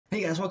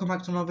Hey guys, welcome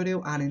back to another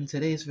video, and in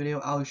today's video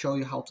I'll show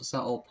you how to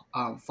set up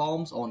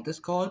forms on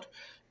Discord.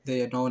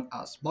 They are known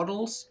as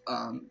models.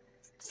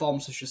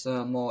 Forms is just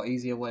a more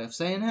easier way of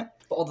saying it,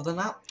 but other than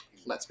that,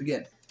 let's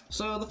begin.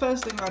 So the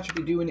first thing we're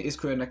actually doing is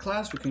creating a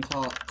class. We can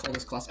call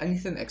this class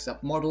anything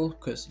except model,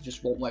 because it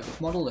just won't work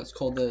with model. Let's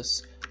call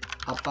this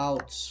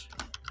about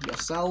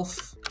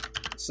yourself,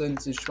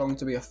 since it's going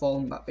to be a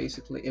form that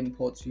basically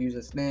imports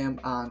user's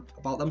name and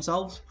about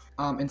themselves.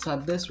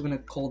 Inside this, we're going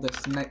to call this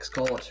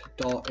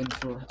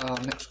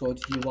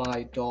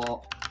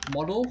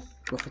Nextcord.UI.model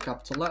with a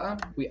capital letter.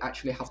 We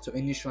actually have to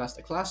initialize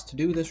the class. To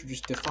do this, we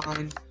just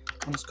define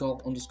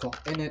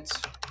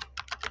 __init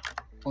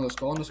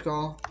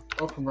 __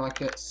 open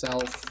bracket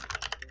self,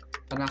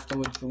 and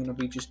afterwards we're going to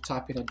be just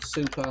typing in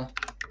super,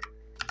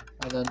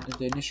 and then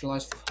the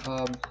initialize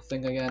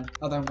thing again,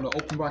 and then I'm going to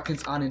open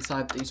brackets, and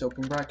inside these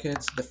open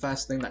brackets, the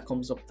first thing that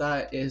comes up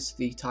there is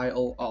the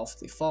title of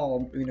the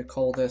form. We're going to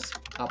call this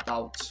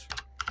about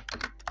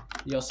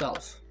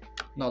yourself.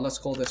 Now let's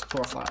call this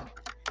profile.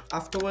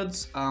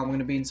 Afterwards, we're going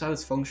to be inside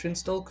this function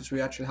still, because we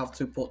actually have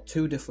to put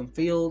two different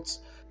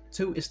fields.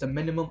 2 is the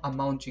minimum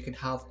amount you can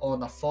have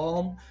on a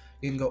form.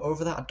 You can go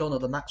over that. I don't know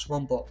the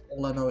maximum, but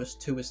all I know is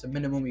 2 is the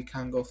minimum. You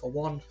can go for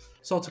 1.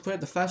 So to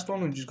create the first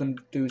one, we're just going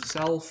to do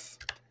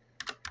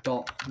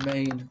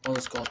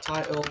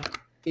self.main_title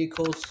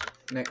equals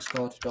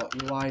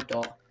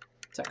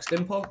nextcord.ui.text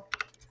input,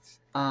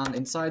 and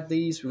inside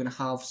these we're going to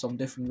have some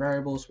different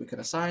variables we can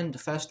assign. The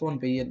first one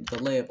being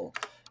the label,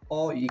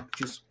 or you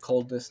just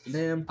call this the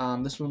name,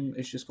 and this one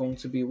is just going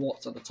to be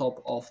what's at the top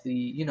of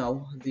the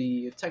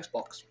the text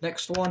box.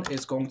 Next one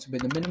is going to be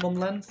the minimum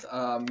length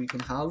you can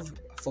have.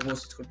 For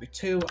us it's going to be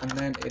 2, and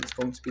then it's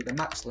going to be the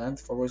max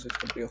length. For us it's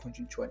going to be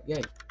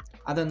 128.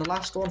 And then the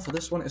last one for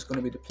this one is going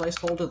to be the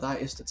placeholder.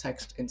 That is the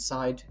text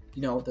inside,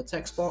 the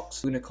text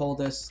box. We're going to call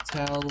this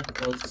tell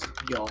us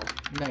your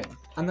name.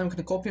 And then we're going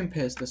to copy and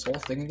paste this whole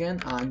thing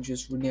again and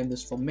just rename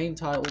this from main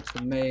title to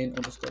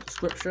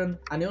main_description.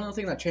 And the only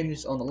thing that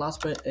changes on the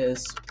last bit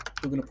is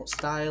we're going to put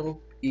style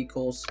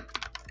equals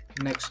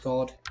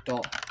nextcord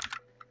dot.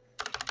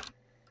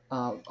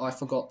 I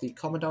forgot the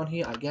comma down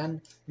here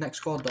again.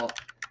 Nextcord dot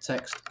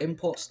text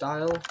import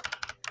style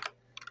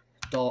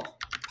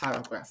dot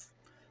paragraph.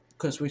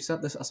 Because we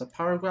set this as a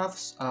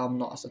paragraphs,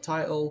 not as a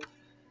title,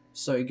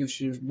 so it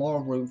gives you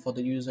more room for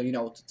the user,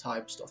 to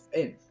type stuff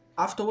in.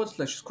 Afterwards,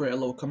 let's just create a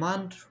little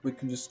command. We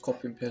can just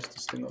copy and paste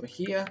this thing over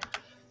here.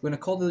 We're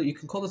gonna call you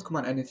can call this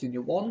command anything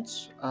you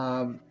want,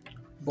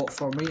 but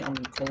for me, I'm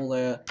gonna call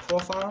it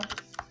profile.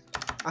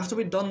 After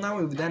we're done now,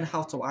 we then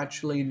have to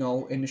actually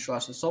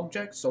initialize the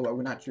subject. So what we're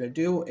gonna actually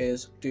do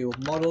is do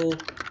model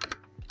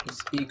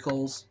is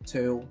equals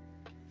to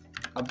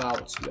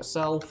about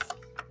yourself.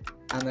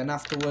 And then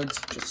afterwards,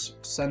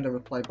 just send a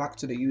reply back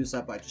to the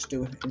user by just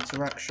doing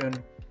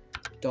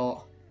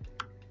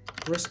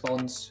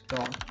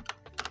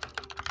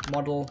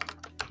interaction.response.model,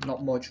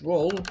 not much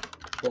role,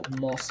 but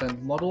more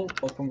send model,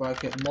 open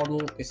bracket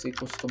model is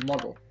equals to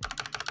model.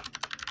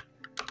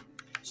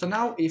 So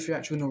now if you're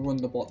actually going to run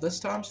the bot this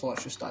time, so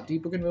let's just start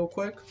debugging real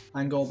quick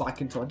and go back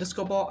into our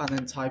Discord bot and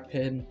then type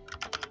in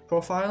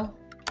profile.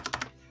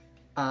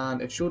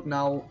 And it should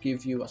now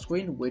give you a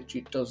screen, which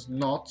it does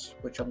not,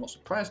 which I'm not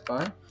surprised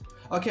by.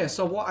 Okay,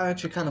 so what I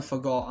actually kind of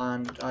forgot,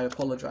 and I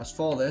apologize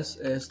for this,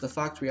 is the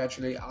fact we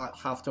actually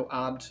have to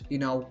add,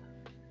 the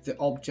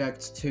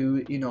object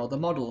to, the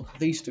model,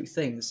 these two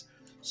things.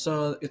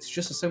 So it's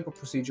just a simple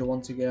procedure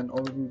once again.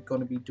 All we're going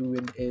to be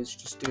doing is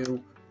just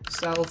do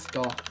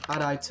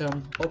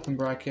self.addItem, open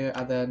bracket,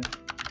 and then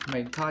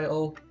main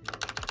title,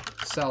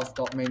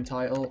 self.main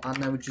title, and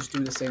then we just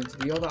do the same to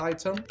the other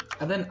item.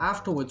 And then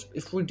afterwards,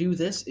 if we do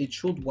this, it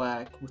should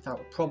work without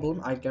a problem.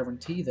 I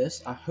guarantee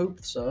this. I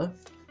hope so.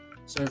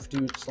 So if you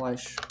do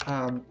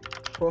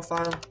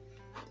profile,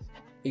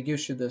 it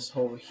gives you this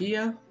over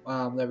here.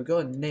 There we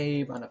go,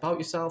 name and about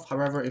yourself.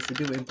 However, if you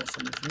do input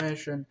some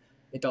information,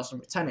 it doesn't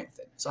return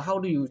anything. So how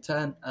do you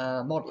return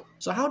a model?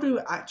 So how do you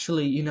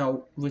actually,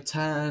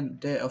 return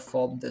data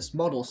from this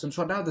model? Since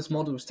right now this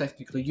model is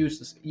technically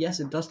useless. Yes,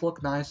 it does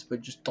look nice, but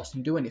it just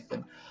doesn't do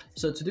anything.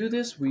 So to do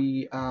this,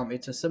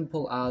 it's as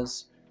simple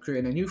as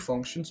creating a new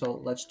function. So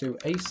let's do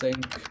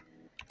async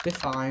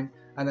define,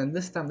 and then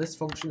this time this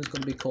function is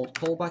going to be called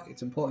callback.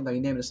 It's important that you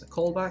name this a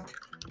callback,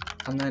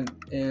 and then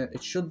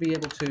it should be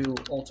able to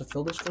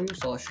autofill this for you.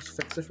 So let's just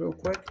fix this real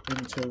quick.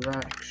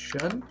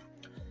 Interaction.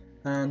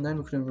 And then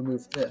we can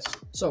remove this.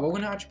 So what we're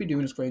going to actually be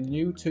doing is create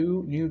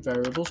two new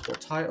variables called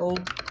title,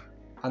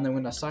 and then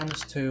we're going to assign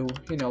this to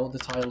the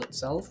title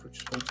itself, which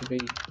is going to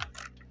be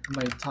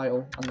main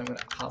title, and then we're going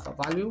to have a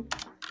value,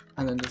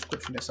 and then the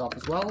description itself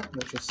as well,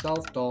 which is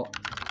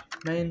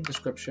self.main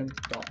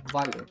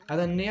description.value. And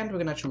then in the end, we're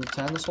going to actually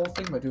return this whole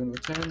thing by doing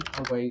return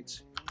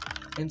await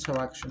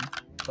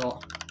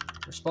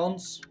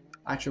interaction.response.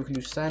 Actually, we can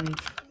do send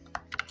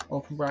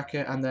open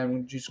bracket, and then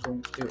we're just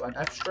going to do an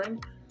f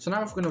string. So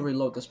now if we're going to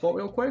reload this bot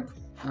real quick,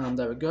 and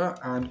there we go,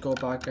 and go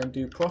back and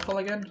do profile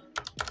again.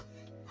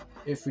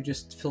 If we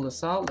just fill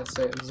this out, let's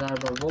say Zara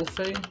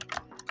Wolfie,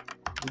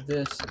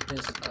 this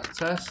is a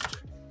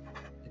test,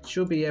 it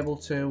should be able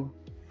to,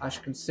 as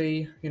you can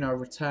see,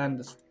 return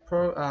this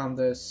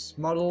this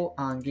model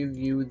and give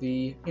you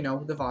the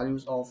the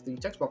values of the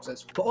text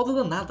boxes. But other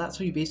than that, that's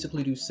how you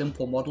basically do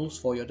simple models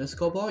for your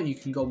disco bot. You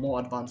can go more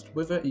advanced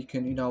with it. You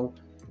can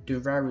do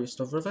various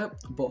stuff with it,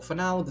 but for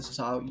now this is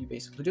how you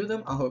basically do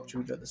them. I hope you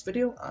enjoyed this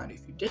video, and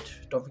if you did,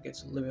 don't forget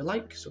to leave a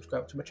like,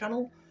 subscribe to my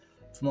channel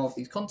for more of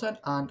these content,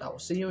 and I will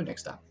see you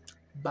next time.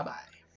 Bye bye.